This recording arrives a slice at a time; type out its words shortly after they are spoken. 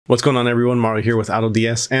What's going on, everyone? Mario here with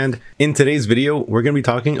AutoDS, and in today's video we're going to be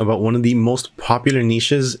talking about one of the most popular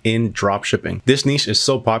niches in dropshipping. This niche is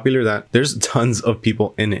so popular that there's tons of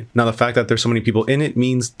people in it. Now, the fact that there's so many people in it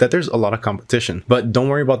means that there's a lot of competition, but don't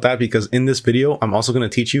worry about that, because in this video I'm also going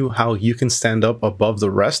to teach you how you can stand up above the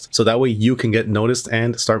rest, so that way you can get noticed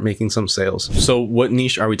and start making some sales. So what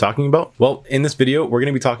niche are we talking about? Well, in this video we're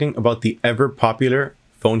going to be talking about the ever popular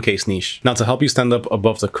phone case niche. Now, to help you stand up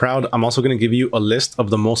above the crowd, I'm also going to give you a list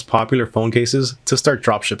of the most popular phone cases to start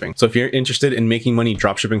dropshipping. So if you're interested in making money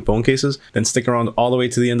dropshipping phone cases, then stick around all the way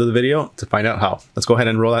to the end of the video to find out how. Let's go ahead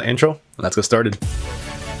and roll that intro and let's get started.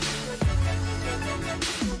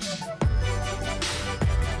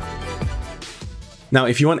 Now,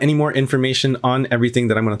 if you want any more information on everything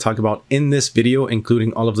that I'm going to talk about in this video,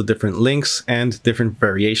 including all of the different links and different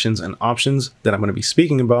variations and options that I'm going to be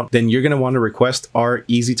speaking about, then you're going to want to request our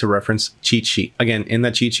easy to reference cheat sheet. Again, in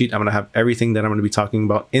that cheat sheet, I'm going to have everything that I'm going to be talking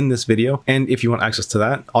about in this video. And if you want access to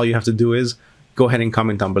that, all you have to do is go ahead and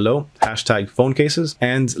comment down below, hashtag phone cases,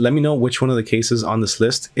 and let me know which one of the cases on this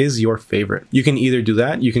list is your favorite. You can either do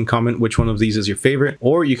that, you can comment which one of these is your favorite,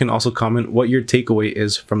 or you can also comment what your takeaway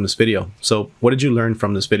is from this video. So what did you learn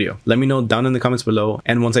from this video? Let me know down in the comments below,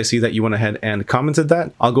 and once I see that you went ahead and commented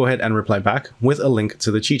that, I'll go ahead and reply back with a link to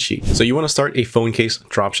the cheat sheet. So you want to start a phone case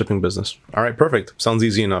dropshipping business. All right, perfect. Sounds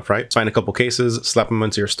easy enough, right? Find a couple cases, slap them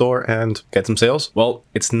into your store, and get some sales. Well,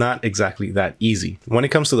 it's not exactly that easy. When it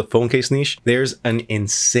comes to the phone case niche, there's an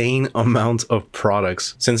insane amount of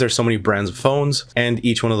products. Since there's so many brands of phones and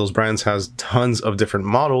each one of those brands has tons of different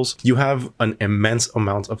models, you have an immense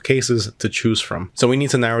amount of cases to choose from. So we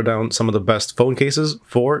need to narrow down some of the best phone cases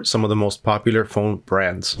for some of the most popular phone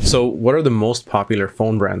brands. So what are the most popular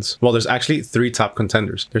phone brands? Well, there's actually three top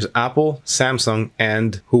contenders. There's Apple, Samsung,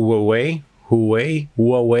 and Huawei.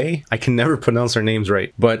 I can never pronounce their names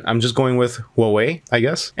right, but I'm just going with Huawei, I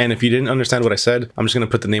guess. And if you didn't understand what I said, I'm just going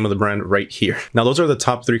to put the name of the brand right here. Now, those are the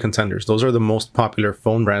top three contenders. Those are the most popular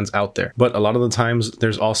phone brands out there. But a lot of the times,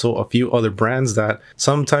 there's also a few other brands that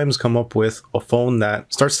sometimes come up with a phone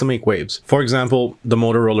that starts to make waves. For example, the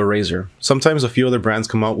Motorola Razr. Sometimes a few other brands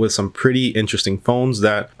come out with some pretty interesting phones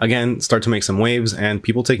that, again, start to make some waves and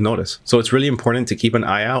people take notice. So it's really important to keep an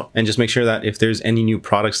eye out and just make sure that if there's any new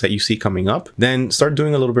products that you see coming up, then start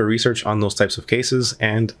doing a little bit of research on those types of cases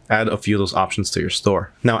and add a few of those options to your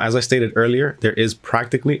store. Now, as I stated earlier, there is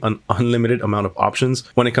practically an unlimited amount of options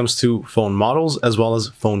when it comes to phone models as well as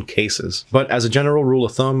phone cases. But as a general rule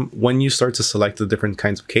of thumb, when you start to select the different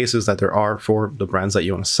kinds of cases that there are for the brands that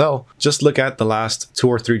you want to sell, just look at the last 2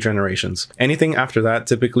 or 3 generations. Anything after that,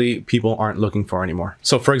 typically people aren't looking for anymore.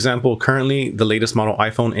 So for example, currently the latest model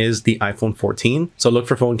iPhone is the iPhone 14. So look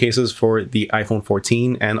for phone cases for the iPhone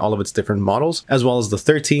 14 and all of its different models, as well as the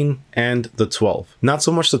 13 and the 12. Not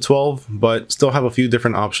so much the 12, but still have a few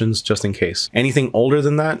different options just in case. Anything older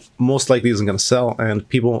than that most likely isn't going to sell, and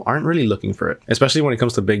people aren't really looking for it. Especially when it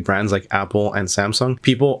comes to big brands like Apple and Samsung,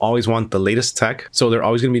 people always want the latest tech, so they're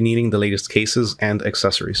always going to be needing the latest cases and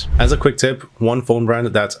accessories. As a quick tip, one phone brand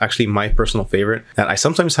that's actually my personal favorite that I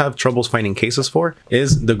sometimes have troubles finding cases for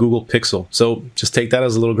is the Google Pixel. So just take that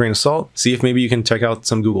as a little grain of salt. See if maybe you can check out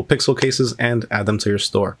some Google Pixel cases and add them to your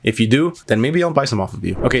store. If you do, then maybe I'll buy some off of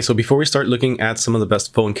you. Okay, so before we start looking at some of the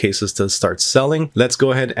best phone cases to start selling, let's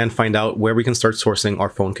go ahead and find out where we can start sourcing our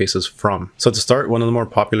phone cases from. So to start, one of the more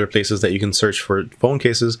popular places that you can search for phone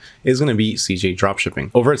cases is going to be CJ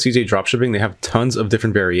Dropshipping. Over at CJ Dropshipping, they have tons of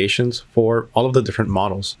different variations for all of the different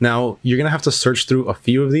models. Now, you're going to have to search through a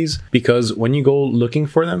few of these, because when you go looking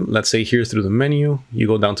for them, let's say here through the menu, you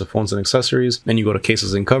go down to phones and accessories, then you go to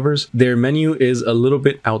cases and covers, their menu is a little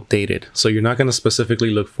bit outdated. So you're not going to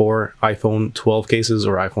specifically look for iPhone 12 cases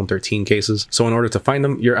or iPhone 13 cases. So in order to find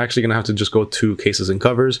them, you're actually going to have to just go to cases and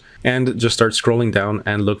covers and just start scrolling down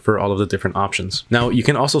and look for all of the different options. Now, you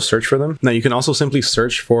can also search for them. Now, you can also simply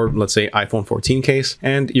search for, let's say, iPhone 14 case,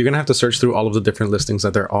 and you're going to have to search through all of the different listings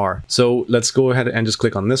that there are. So let's go ahead and just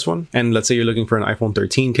click on this one. And let's say you're looking for an iPhone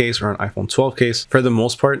 13 case or an iPhone 12 case. For the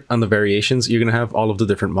most part, on the variations, you're going to have all of the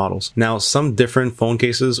different models. Now, some different phone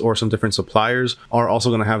cases or some different suppliers are also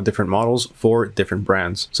going to have different models for different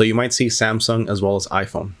brands. So you might see Samsung as well as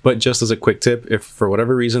iPhone. But just as a quick tip, if for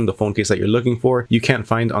whatever reason the phone case that you're looking for you can't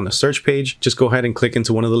find on the search page, just go ahead and click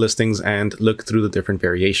into one of the listings and look through the different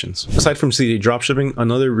variations. Aside from CJ Dropshipping,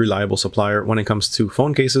 another reliable supplier when it comes to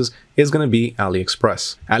phone cases is going to be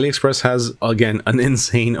AliExpress. AliExpress has, again, an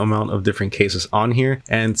insane amount of different cases on here,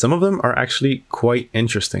 and some of them are actually quite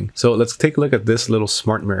interesting. So let's take a look at this little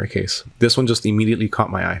smart mirror case. This one just immediately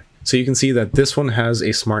caught my eye. So you can see that this one has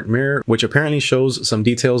a smart mirror, which apparently shows some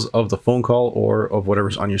details of the phone call or of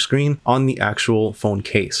whatever's on your screen on the actual phone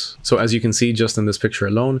case. So as you can see just in this picture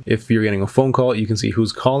alone, if you're getting a phone call, you can see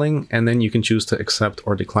who's calling, and then you can choose to accept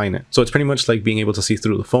or decline it. So it's pretty much like being able to see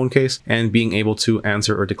through the phone case and being able to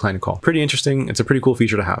answer or decline a call. Pretty interesting. It's a pretty cool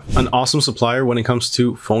feature to have. An awesome supplier when it comes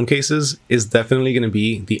to phone cases is definitely going to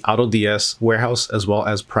be the AutoDS warehouse as well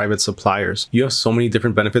as private suppliers. You have so many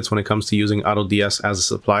different benefits when it comes to using AutoDS as a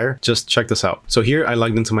supplier. Just check this out. So here I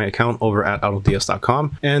logged into my account over at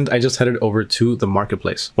autods.com and I just headed over to the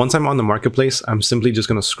marketplace. Once I'm on the marketplace, I'm simply just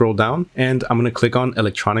going to scroll down and I'm going to click on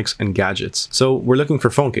electronics and gadgets. So we're looking for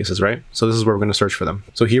phone cases, right? So this is where we're going to search for them.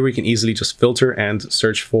 So here we can easily just filter and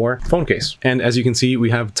search for phone case. And as you can see, we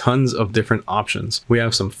have tons of different options. We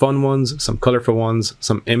have some fun ones, some colorful ones,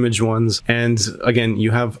 some image ones, and again,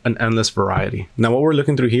 you have an endless variety. Now what we're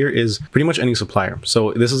looking through here is pretty much any supplier.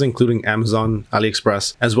 So this is including Amazon,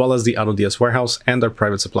 AliExpress, as well as the AutoDS warehouse and our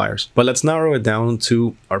private suppliers. But let's narrow it down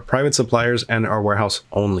to our private suppliers and our warehouse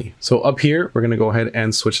only. So up here, we're going to go ahead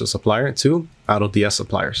and switch the supplier to AutoDS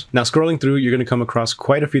suppliers. Now scrolling through, you're going to come across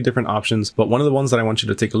quite a few different options, but one of the ones that I want you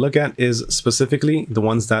to take a look at is specifically the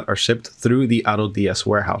ones that are shipped through the AutoDS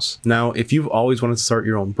warehouse. Now, if you've always wanted to start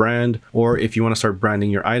your own brand, or if you want to start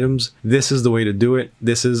branding your items, this is the way to do it.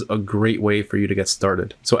 This is a great way for you to get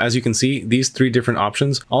started. So as you can see, these three different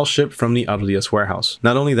options all ship from the AutoDS warehouse.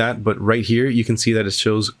 Not only that, but right here, you can see that it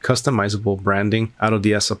shows customizable branding,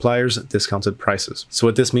 AutoDS suppliers, discounted prices. So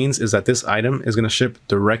what this means is that this item is going to ship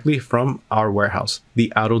directly from our warehouse,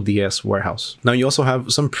 the AutoDS warehouse. Now you also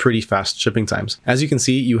have some pretty fast shipping times. As you can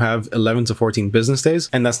see, you have 11 to 14 business days,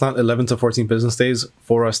 and that's not 11 to 14 business days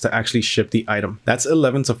for us to actually ship the item. That's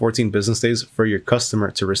 11 to 14 business days for your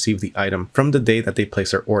customer to receive the item from the day that they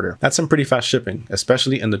place their order. That's some pretty fast shipping,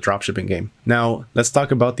 especially in the dropshipping game. Now let's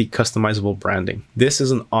talk about the customizable branding. This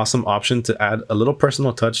is an awesome option to add a little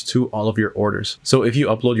personal touch to all of your orders. So if you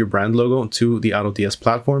upload your brand logo to the AutoDS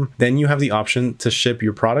platform, then you have the option to ship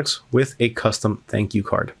your products with a custom thank you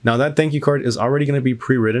card. Now that thank you card is already going to be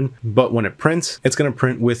pre-written, but when it prints, it's going to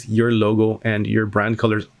print with your logo and your brand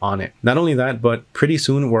colors on it. Not only that, but pretty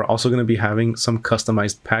soon we're also going to be having some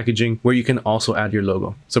customized packaging where you can also add your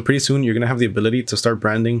logo. So pretty soon you're going to have the ability to start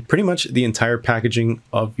branding pretty much the entire packaging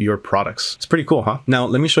of your products. It's pretty cool, huh? Now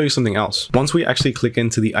let me show you something else. Once we actually click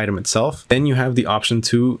into the item itself, then you have the option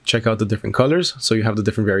to check out the different colors. So you have the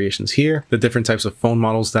different variations here, the different types of phone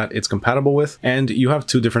models that it's compatible with, and you have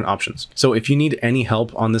two different options. So if you need any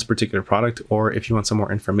help on this particular product, or if you want some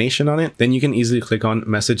more information on it, then you can easily click on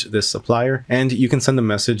message this supplier and you can send a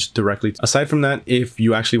message directly. Aside from that, if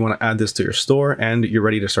you actually want to add this to your store and you're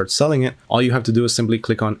ready to start selling it, all you have to do is simply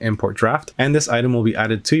click on import draft and this item will be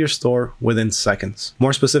added to your store within seconds.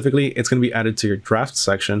 More specifically, it's going to be added to your draft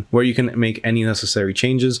section where you can make any necessary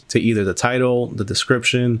changes to either the title, the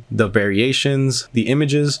description, the variations, the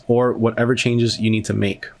images, or whatever changes you need to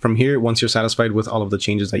make. From here, once you're satisfied with all of the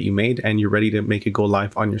changes that you made and you're ready to make it go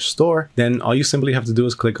live on your store, then all you simply have to do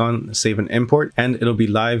is click on save and import and it'll be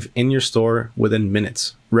live in your store within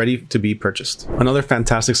minutes, ready to be purchased. Another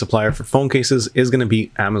fantastic supplier for phone cases is going to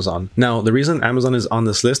be Amazon. Now, the reason Amazon is on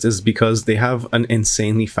this list is because they have an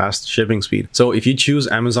insanely fast shipping speed. So if you choose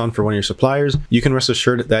Amazon for one of your suppliers, you can rest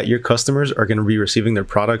assured that your customers are going to be receiving their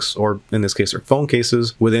products, or in this case, their phone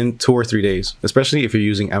cases, within 2 or 3 days, especially if you're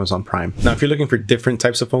using Amazon Prime. Now, if you're looking for different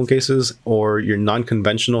types of phone cases or your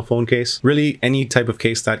non-conventional phone case, really any type of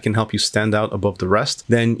case that can help you stand out above the rest,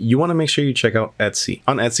 then you want to make sure you check out Etsy.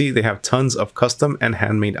 On Etsy, they have tons of custom and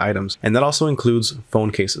handmade items, and that also includes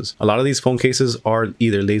phone cases. A lot of these phone cases are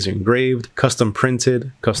either laser engraved, custom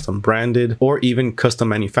printed, custom branded, or even custom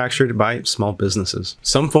manufactured by small businesses.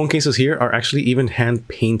 Some phone cases here are actually even hand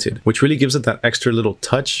painted, which really gives it that extra little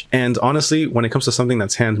touch. And honestly, when it comes to something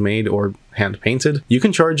that's handmade or hand painted, you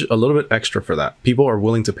can charge a little bit extra for that. People are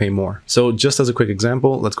willing to pay more. So just as a quick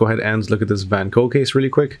example, let's go ahead and look at this Van Gogh case really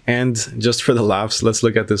quick. And just for the laughs, let's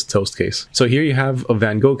look at this toast case. So here you have a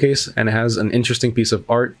Van Gogh case and it has an interesting piece of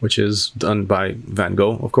art, which is done by Van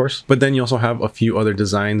Gogh, of course. But then you also have a few other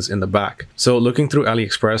designs in the back. So looking through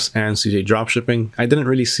AliExpress and CJ Dropshipping, I didn't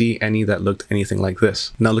really see any that looked anything like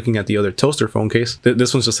this. Now looking at the other toaster phone case,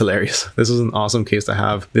 this one's just hilarious. This is an awesome case to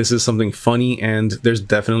have. This is something funny, and there's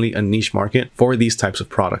definitely a niche market for these types of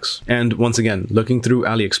products. And once again, looking through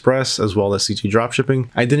AliExpress as well as CJ Dropshipping,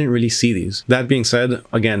 I didn't really see these. That being said,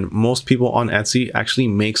 again, most people on Etsy actually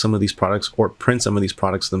make some of these products or print some of these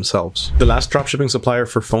products themselves. The last dropshipping supplier supplier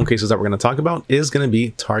for phone cases that we're going to talk about is going to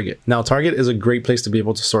be Target. Now, Target is a great place to be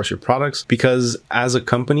able to source your products because as a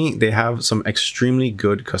company, they have some extremely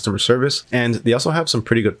good customer service and they also have some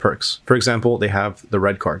pretty good perks. For example, they have the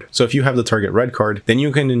Red Card. So if you have the Target Red Card, then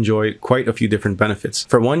you can enjoy quite a few different benefits.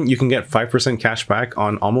 For one, you can get 5% cash back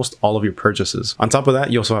on almost all of your purchases. On top of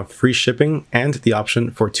that, you also have free shipping and the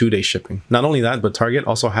option for 2-day shipping. Not only that, but Target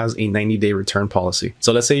also has a 90-day return policy.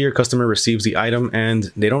 So let's say your customer receives the item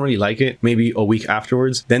and they don't really like it, maybe a week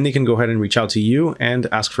afterwards, then they can go ahead and reach out to you and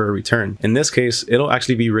ask for a return. In this case, it'll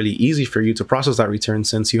actually be really easy for you to process that return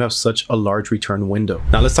since you have such a large return window.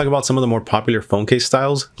 Now let's talk about some of the more popular phone case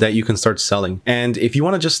styles that you can start selling. And if you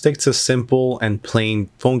want to just stick to simple and plain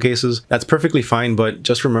phone cases, that's perfectly fine, but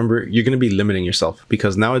just remember, you're going to be limiting yourself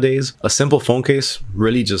because nowadays a simple phone case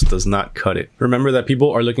really just does not cut it. Remember that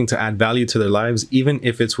people are looking to add value to their lives, even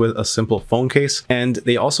if it's with a simple phone case, and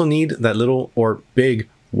they also need that little or big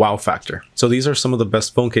wow factor. So these are some of the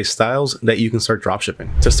best phone case styles that you can start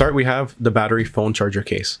dropshipping. To start, we have the battery phone charger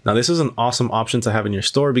case. Now this is an awesome option to have in your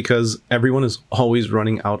store because everyone is always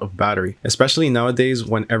running out of battery, especially nowadays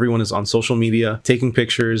when everyone is on social media, taking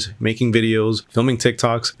pictures, making videos, filming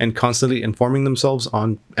TikToks, and constantly informing themselves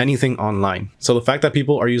on anything online. So the fact that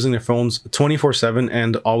people are using their phones 24/7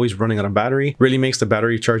 and always running out of battery really makes the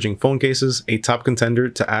battery charging phone cases a top contender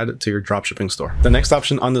to add to your dropshipping store. The next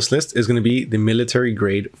option on this list is going to be the military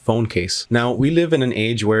grade phone case. Now, we live in an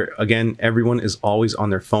age where, again, everyone is always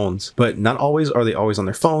on their phones, but not always are they always on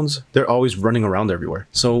their phones. They're always running around everywhere.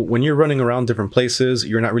 So when you're running around different places,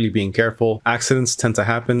 you're not really being careful. Accidents tend to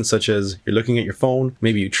happen, such as you're looking at your phone,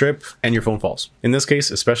 maybe you trip and your phone falls. In this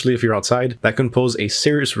case, especially if you're outside, that can pose a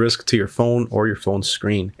serious risk to your phone or your phone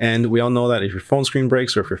screen. And we all know that if your phone screen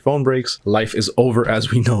breaks or if your phone breaks, life is over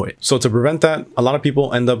as we know it. So to prevent that, a lot of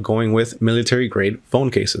people end up going with military grade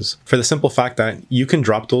phone cases for the simple fact that you can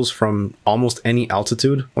drop those from almost any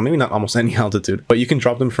altitude. Well, maybe not almost any altitude, but you can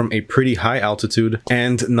drop them from a pretty high altitude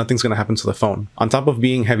and nothing's going to happen to the phone. On top of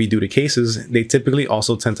being heavy duty cases, they typically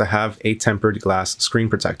also tend to have a tempered glass screen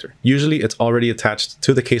protector. Usually it's already attached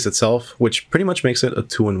to the case itself, which pretty much makes it a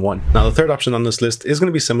 2-in-1. Now, the third option on this list is going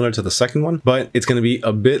to be similar to the second one, but it's going to be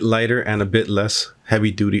a bit lighter and a bit less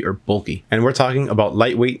heavy duty or bulky. And we're talking about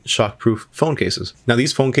lightweight shockproof phone cases. Now,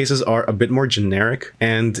 these phone cases are a bit more generic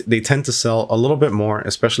and they tend to sell a little bit more,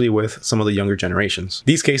 especially with some of the younger generations.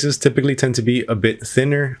 These cases typically tend to be a bit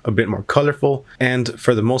thinner, a bit more colorful, and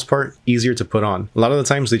for the most part, easier to put on. A lot of the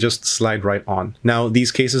times they just slide right on. Now,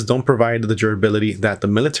 these cases don't provide the durability that the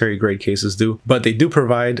military grade cases do, but they do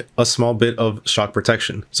provide a small bit of shock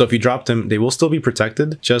protection. So if you drop them, they will still be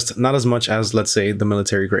protected, just not as much as, let's say, the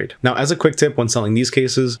military grade. Now, as a quick tip, when selling these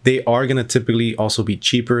cases, they are going to typically also be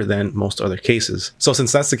cheaper than most other cases. So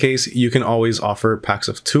since that's the case, you can always offer packs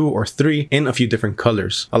of 2 or 3 in a few different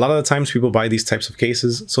colors. A lot of the times people buy these types of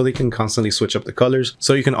cases so they can constantly switch up the colors.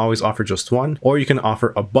 So you can always offer just one, or you can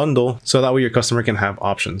offer a bundle so that way your customer can have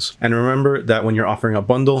options. And remember that when you're offering a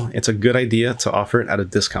bundle, it's a good idea to offer it at a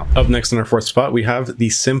discount. Up next in our fourth spot, we have the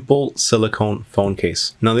simple silicone phone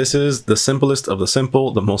case. Now this is the simplest of the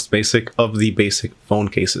simple, the most basic of the basic phone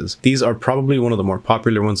cases. These are probably one of the more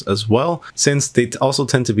popular ones as well, since they also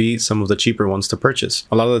tend to be some of the cheaper ones to purchase.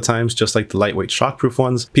 A lot of the times, just like the lightweight shockproof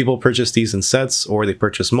ones, people purchase these in sets or they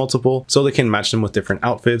purchase multiple so they can match them with different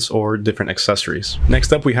outfits or different accessories.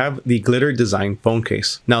 Next up, we have the glitter design phone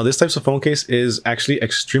case. Now this type of phone case is actually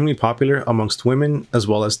extremely popular amongst women as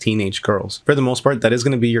well as teenage girls. For the most part, that is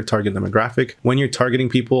going to be your target demographic when you're targeting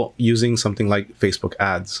people using something like Facebook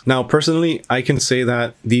ads. Now personally, I can say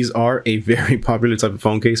that these are a very popular type of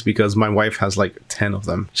phone case because my wife has like 10 of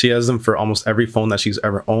them. She has them for almost every phone that she's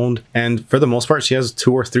ever owned, and for the most part she has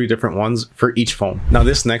 2 or 3 different ones for each phone. Now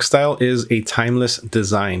this next style is a timeless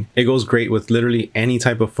design. It goes great with literally any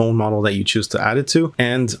type of phone model that you choose to add it to,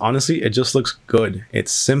 and honestly it just looks good.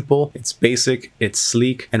 It's simple, it's basic, it's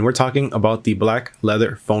sleek, and we're talking about the black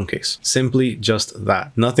leather phone case. Simply just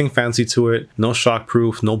that. Nothing fancy to it, no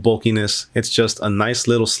shockproof, no bulkiness. It's just a nice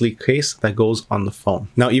little sleek case that goes on the phone.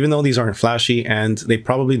 Now even though these aren't flashy and they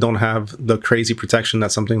probably don't have the crazy protection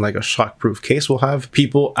that something like a shockproof case will have,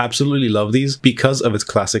 people absolutely love these because of its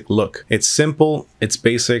classic look. It's simple, it's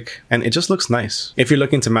basic, and it just looks nice. If you're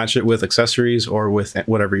looking to match it with accessories or with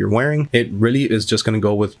whatever you're wearing, it really is just going to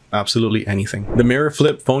go with absolutely anything. The mirror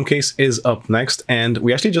flip phone case is up next, and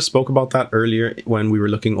we actually just spoke about that earlier when we were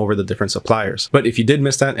looking over the different suppliers. But if you did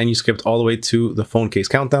miss that and you skipped all the way to the phone case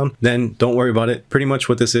countdown, then don't worry about it. Pretty much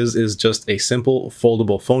what this is just a simple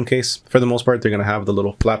foldable phone case. For the most part, they're going to have the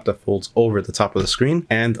little flap that folds over the the top of the screen.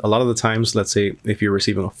 And a lot of the times, let's say if you're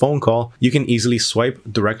receiving a phone call, you can easily swipe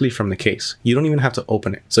directly from the case. You don't even have to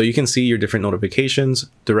open it. So you can see your different notifications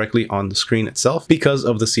directly on the screen itself because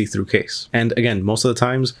of the see-through case. And again, most of the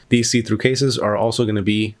times, these see-through cases are also going to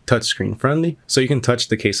be touchscreen friendly. So you can touch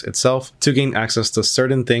the case itself to gain access to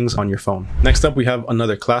certain things on your phone. Next up, we have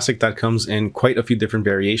another classic that comes in quite a few different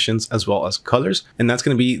variations as well as colors, and that's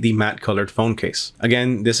going to be the matte colored phone case.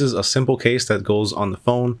 Again, this is a simple case that goes on the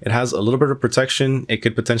phone. It has a little bit of protection. It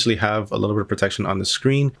could potentially have a little bit of protection on the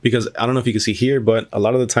screen because I don't know if you can see here, but a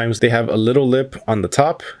lot of the times they have a little lip on the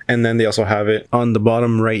top, and then they also have it on the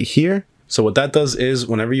bottom right here. So what that does is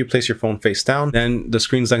whenever you place your phone face down, then the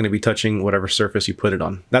screen's not going to be touching whatever surface you put it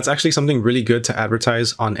on. That's actually something really good to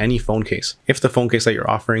advertise on any phone case. If the phone case that you're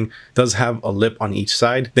offering does have a lip on each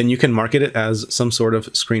side, then you can market it as some sort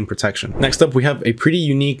of screen protection. Next up, we have a pretty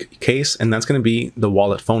unique case, and that's going to be the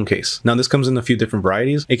wallet phone case. Now this comes in a few different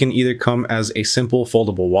varieties. It can either come as a simple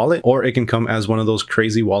foldable wallet, or it can come as one of those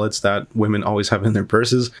crazy wallets that women always have in their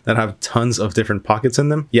purses that have tons of different pockets in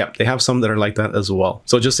them. Yeah, they have some that are like that as well.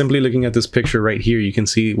 So just simply looking at this picture right here, you can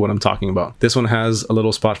see what I'm talking about. This one has a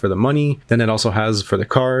little spot for the money, then it also has for the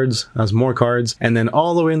cards, has more cards, and then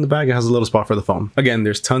all the way in the back it has a little spot for the phone. Again,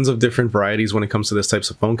 there's tons of different varieties when it comes to this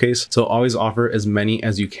types of phone case, so always offer as many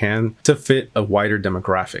as you can to fit a wider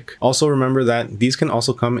demographic. Also remember that these can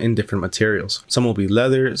also come in different materials. Some will be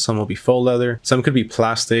leather, some will be faux leather, some could be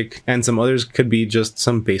plastic, and some others could be just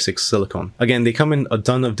some basic silicone. Again, they come in a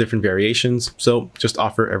ton of different variations, so just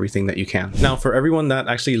offer everything that you can. Now for everyone that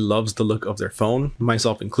actually loves the look of their phone,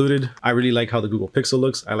 myself included, I really like how the Google Pixel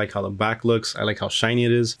looks. I like how the back looks. I like how shiny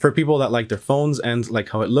it is. For people that like their phones and like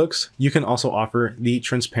how it looks, you can also offer the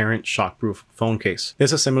transparent shockproof phone case.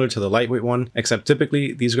 This is similar to the lightweight one, except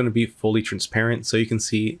typically these are going to be fully transparent so you can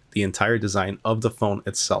see the entire design of the phone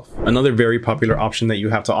itself. Another very popular option that you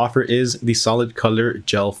have to offer is the solid color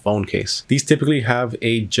gel phone case. These typically have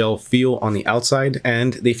a gel feel on the outside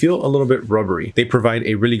and they feel a little bit rubbery. They provide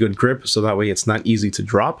a really good grip so that way it's not easy to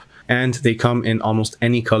drop, and they come in almost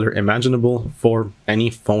any color imaginable for any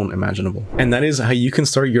phone imaginable. And that is how you can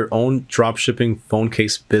start your own dropshipping phone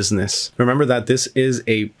case business. Remember that this is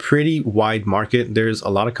a pretty wide market. There's a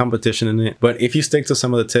lot of competition in it, but if you stick to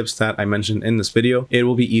some of the tips that I mentioned in this video, it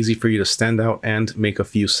will be easy for you to stand out and make a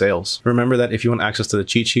few sales. Remember that if you want access to the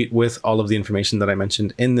cheat sheet with all of the information that I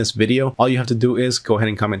mentioned in this video, all you have to do is go ahead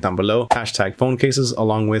and comment down below, hashtag phone cases,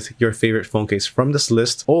 along with your favorite phone case from this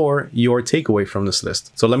list or your takeaway from this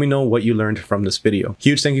list. So let me know what you learned from this video.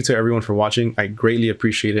 Huge thank you to everyone for watching. I greatly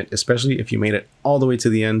appreciate it, especially if you made it all the way to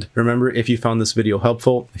the end. Remember, if you found this video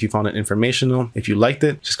helpful, if you found it informational, if you liked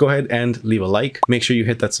it, just go ahead and leave a like. Make sure you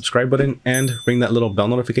hit that subscribe button and ring that little bell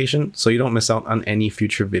notification so you don't miss out on any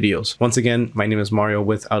future videos. Once again, my name is Mario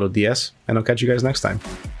with AutoDS, and I'll catch you guys next time.